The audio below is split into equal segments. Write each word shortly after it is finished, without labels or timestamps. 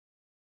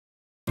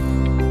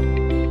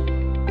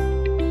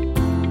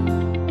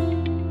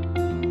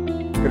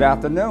Good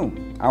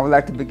afternoon. I would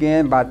like to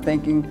begin by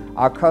thanking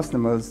our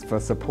customers for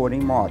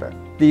supporting MARTA.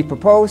 The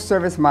proposed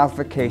service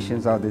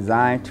modifications are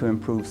designed to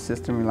improve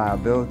system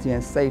reliability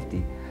and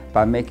safety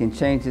by making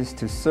changes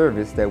to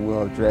service that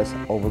will address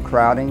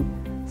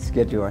overcrowding,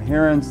 schedule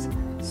adherence,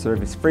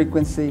 service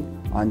frequency,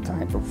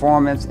 on-time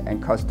performance,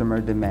 and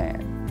customer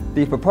demand.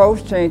 The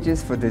proposed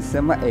changes for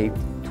December 8,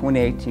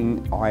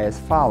 2018 are as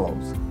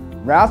follows.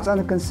 Routes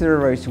under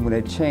consideration with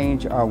a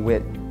change are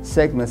with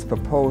segments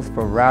proposed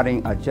for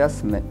routing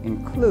adjustment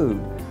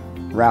include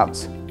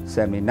routes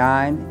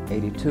 79,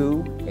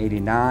 82,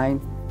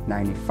 89,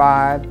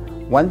 95,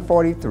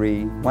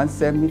 143,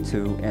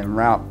 172, and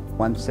Route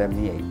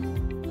 178.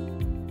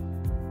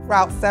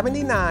 Route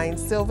 79,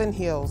 Sylvan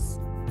Hills.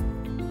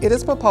 It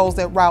is proposed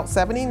that Route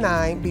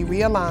 79 be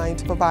realigned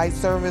to provide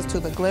service to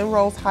the Glen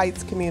Rose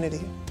Heights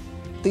community.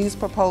 These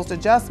proposed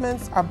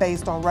adjustments are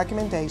based on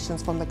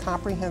recommendations from the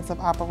Comprehensive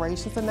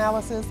Operations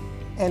Analysis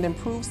and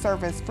Improved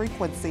Service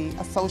Frequency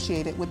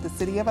associated with the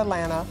City of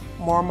Atlanta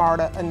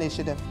MARTA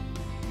initiative.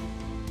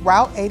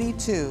 Route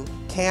 82,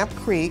 Camp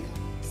Creek,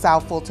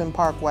 South Fulton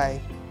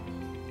Parkway.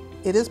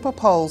 It is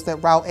proposed that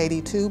Route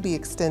 82 be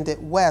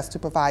extended west to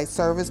provide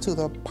service to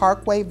the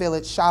Parkway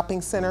Village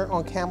Shopping Center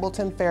on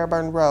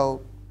Campbellton-Fairburn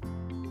Road.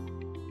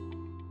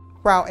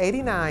 Route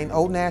 89,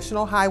 Old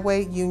National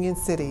Highway, Union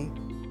City.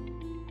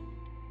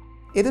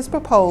 It is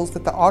proposed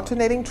that the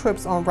alternating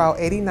trips on Route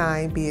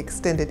 89 be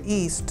extended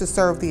east to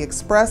serve the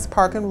Express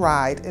Park and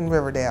Ride in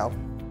Riverdale.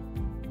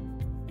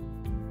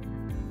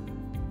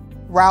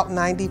 Route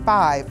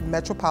 95,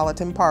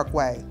 Metropolitan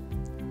Parkway.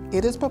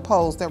 It is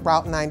proposed that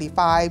Route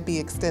 95 be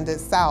extended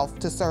south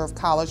to serve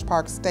College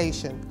Park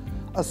Station,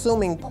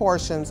 assuming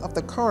portions of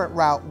the current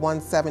Route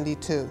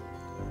 172.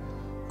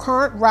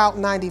 Current Route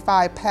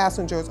 95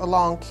 passengers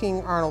along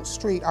King Arnold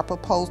Street are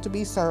proposed to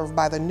be served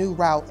by the new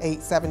Route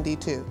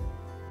 872.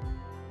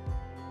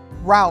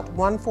 Route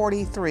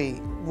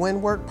 143,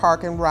 Windward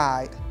Park and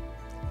Ride.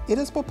 It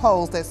is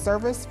proposed that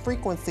service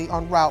frequency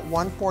on Route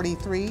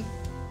 143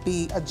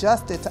 be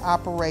adjusted to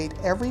operate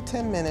every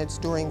 10 minutes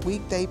during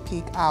weekday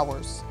peak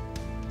hours.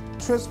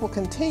 Trips will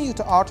continue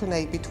to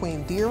alternate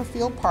between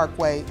Deerfield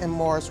Parkway and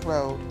Morris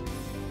Road.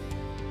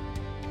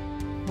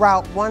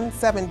 Route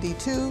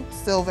 172,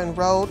 Sylvan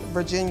Road,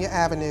 Virginia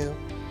Avenue.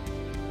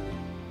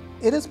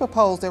 It is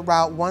proposed that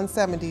Route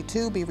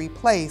 172 be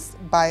replaced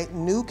by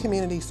new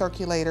community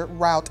circulator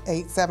Route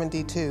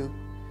 872.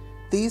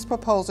 These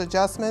proposed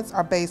adjustments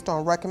are based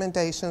on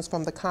recommendations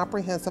from the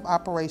Comprehensive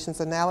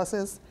Operations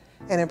Analysis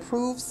and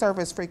Improved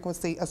Service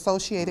Frequency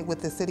associated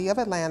with the City of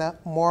Atlanta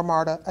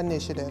MARTA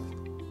initiative.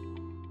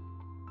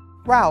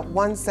 Route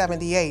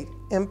 178,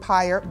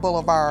 Empire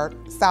Boulevard,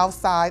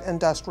 Southside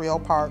Industrial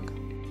Park.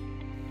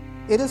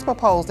 It is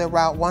proposed that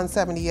Route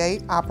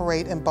 178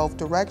 operate in both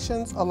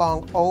directions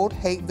along Old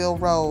Hateville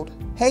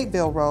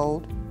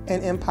Road,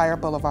 and Empire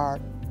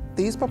Boulevard.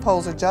 These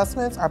proposed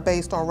adjustments are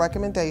based on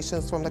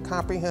recommendations from the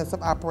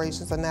Comprehensive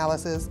Operations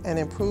Analysis and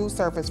Improved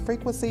Service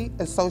Frequency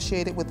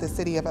associated with the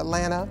City of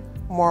Atlanta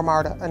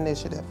MARTA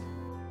initiative.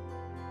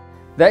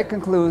 That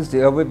concludes the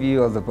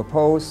overview of the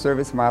proposed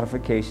service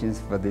modifications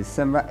for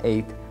December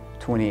 8,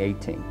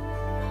 2018.